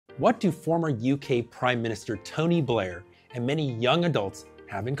What do former UK Prime Minister Tony Blair and many young adults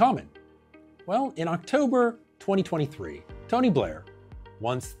have in common? Well, in October 2023, Tony Blair,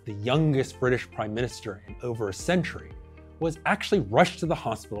 once the youngest British Prime Minister in over a century, was actually rushed to the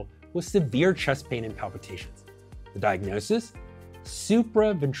hospital with severe chest pain and palpitations. The diagnosis?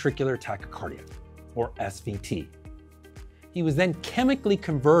 Supraventricular tachycardia, or SVT. He was then chemically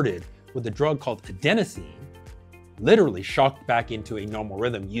converted with a drug called adenosine, literally shocked back into a normal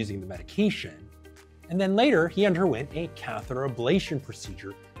rhythm using the medication, and then later he underwent a catheter ablation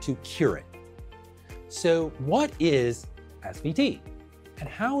procedure to cure it. So what is SVT, and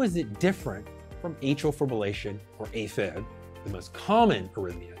how is it different from atrial fibrillation or AFib, the most common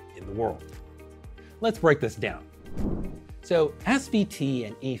arrhythmia in the world? Let's break this down. So SVT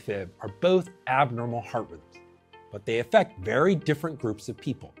and AFib are both abnormal heart rhythms, but they affect very different groups of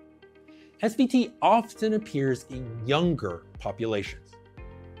people. SVT often appears in younger populations,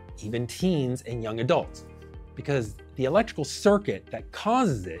 even teens and young adults, because the electrical circuit that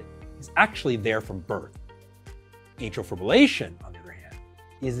causes it is actually there from birth. Atrial fibrillation, on the other hand,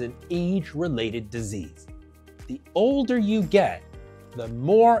 is an age-related disease. The older you get, the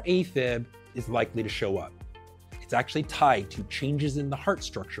more AFib is likely to show up. It's actually tied to changes in the heart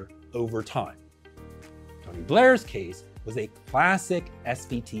structure over time. Tony Blair's case was a classic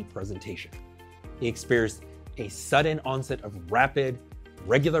SVT presentation. He experienced a sudden onset of rapid,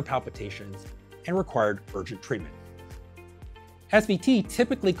 regular palpitations and required urgent treatment. SVT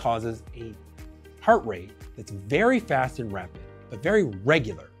typically causes a heart rate that's very fast and rapid, but very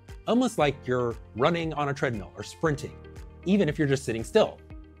regular, almost like you're running on a treadmill or sprinting, even if you're just sitting still.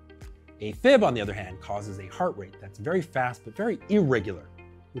 AFib, on the other hand, causes a heart rate that's very fast but very irregular,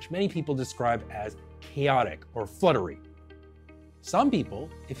 which many people describe as chaotic or fluttery. Some people,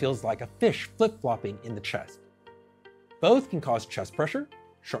 it feels like a fish flip-flopping in the chest. Both can cause chest pressure,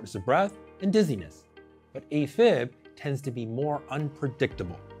 shortness of breath, and dizziness, but AFib tends to be more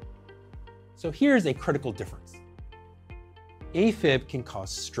unpredictable. So here's a critical difference. AFib can cause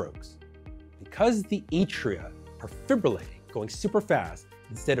strokes. Because the atria are fibrillating, going super fast,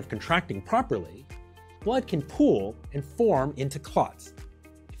 instead of contracting properly, blood can pool and form into clots.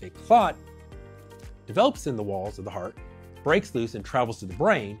 If a clot develops in the walls of the heart, breaks loose and travels to the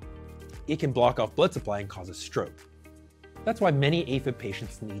brain, it can block off blood supply and cause a stroke. That's why many AFib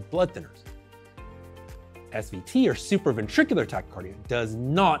patients need blood thinners. SVT, or supraventricular tachycardia, does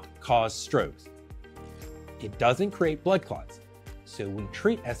not cause strokes. It doesn't create blood clots, so we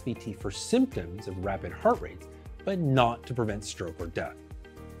treat SVT for symptoms of rapid heart rates, but not to prevent stroke or death.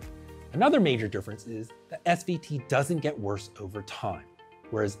 Another major difference is that SVT doesn't get worse over time,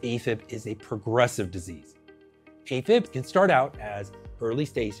 whereas AFib is a progressive disease. AFib can start out as early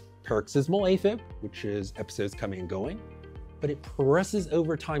stage paroxysmal AFib, which is episodes coming and going, but it progresses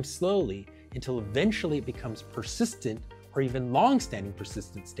over time slowly until eventually it becomes persistent or even long-standing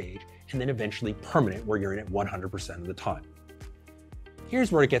persistent stage, and then eventually permanent, where you're in it 100% of the time.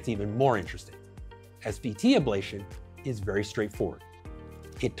 Here's where it gets even more interesting. SVT ablation is very straightforward.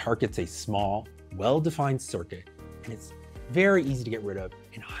 It targets a small, well-defined circuit, and it's very easy to get rid of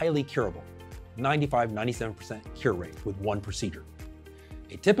and highly curable. 95–97% cure rate with one procedure.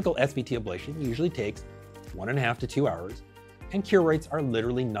 A typical SVT ablation usually takes 1.5 to 2 hours, and cure rates are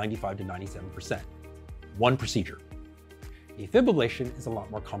literally 95–97%. One procedure. AFib ablation is a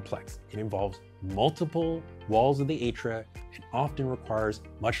lot more complex. It involves multiple walls of the atria and often requires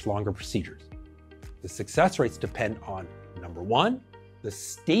much longer procedures. The success rates depend on, number one, the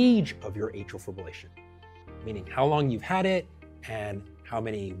stage of your atrial fibrillation, meaning how long you've had it and how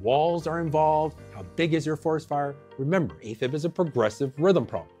many walls are involved, how big is your forest fire. Remember, AFib is a progressive rhythm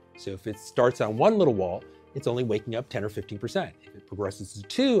problem. So if it starts on one little wall, it's only waking up 10 or 15%. If it progresses to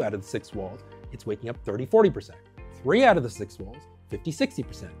 2 out of the 6 walls, it's waking up 30–40%. 3 out of the 6 walls,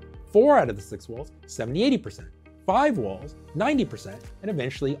 50–60%. 4 out of the 6 walls, 70–80%. 5 walls, 90%, and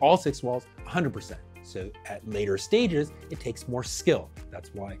eventually all 6 walls, 100%. So at later stages, it takes more skill.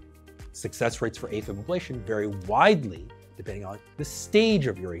 That's why success rates for AFib ablation vary widely depending on the stage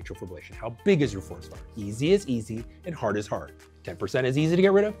of your atrial fibrillation. How big is your forest fire? Easy is easy and hard is hard. 10% is easy to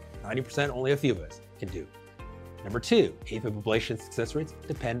get rid of, 90% only a few of us can do. Number two, AFib ablation success rates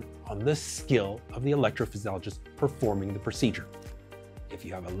depend on the skill of the electrophysiologist performing the procedure. If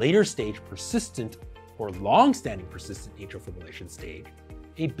you have a later stage persistent or long-standing persistent atrial fibrillation stage,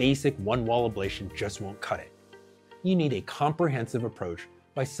 a basic one-wall ablation just won't cut it. You need a comprehensive approach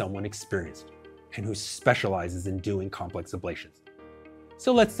by someone experienced and who specializes in doing complex ablations.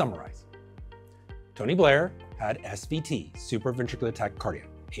 So let's summarize. Tony Blair had SVT, supraventricular tachycardia,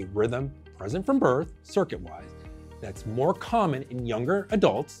 a rhythm present from birth, circuit-wise, that's more common in younger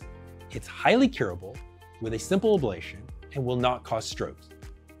adults It's highly curable with a simple ablation and will not cause strokes.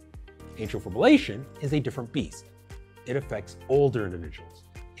 Atrial fibrillation is a different beast. It affects older individuals.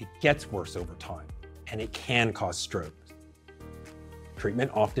 It gets worse over time, and it can cause strokes.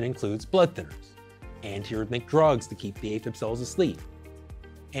 Treatment often includes blood thinners, antiarrhythmic drugs to keep the AFib cells asleep,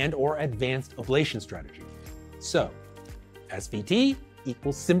 and/or advanced ablation strategies. So, SVT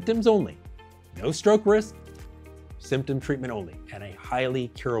equals symptoms only, no stroke risk, symptom treatment only, and a highly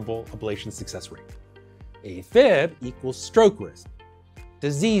curable ablation success rate. AFib equals stroke risk,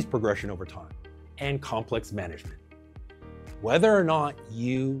 disease progression over time, and complex management. Whether or not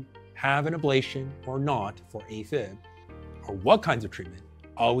you have an ablation or not for AFib, or what kinds of treatment,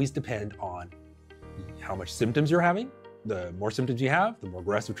 always depend on how much symptoms you're having. The more symptoms you have, the more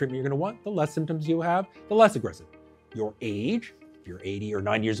aggressive treatment you're going to want. The less symptoms you have, the less aggressive. Your age, if you're 80 or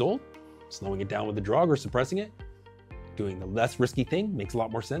 90 years old, slowing it down with a drug or suppressing it, doing the less risky thing makes a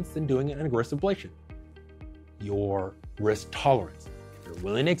lot more sense than doing an aggressive ablation. Your risk tolerance. If you're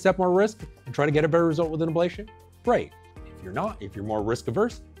willing to accept more risk and try to get a better result with an ablation, great. If you're not, if you're more risk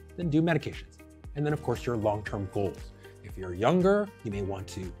averse, then do medications. And then of course your long-term goals. If you're younger, you may want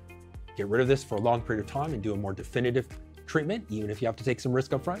to get rid of this for a long period of time and do a more definitive treatment, even if you have to take some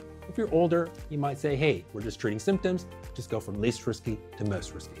risk up front. If you're older, you might say, hey, we're just treating symptoms, just go from least risky to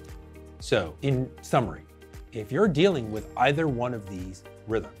most risky. So in summary, if you're dealing with either one of these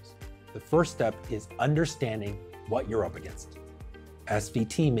rhythms, the first step is understanding what you're up against.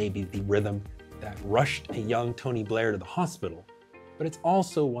 SVT may be the rhythm that rushed a young Tony Blair to the hospital, but it's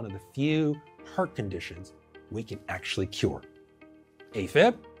also one of the few heart conditions we can actually cure.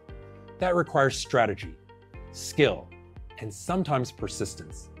 AFib? That requires strategy, skill, and sometimes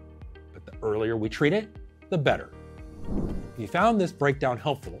persistence. But the earlier we treat it, the better. If you found this breakdown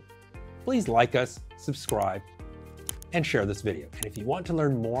helpful, please like us, subscribe, and share this video. And if you want to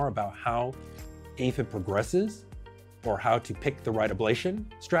learn more about how AFib progresses or how to pick the right ablation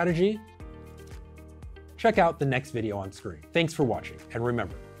strategy, check out the next video on screen. Thanks for watching. And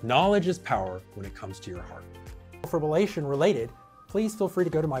remember, knowledge is power when it comes to your heart. For fibrillation related, please feel free to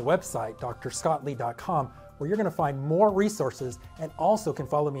go to my website, drscottlee.com, where you're going to find more resources and also can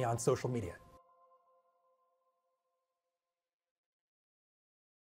follow me on social media.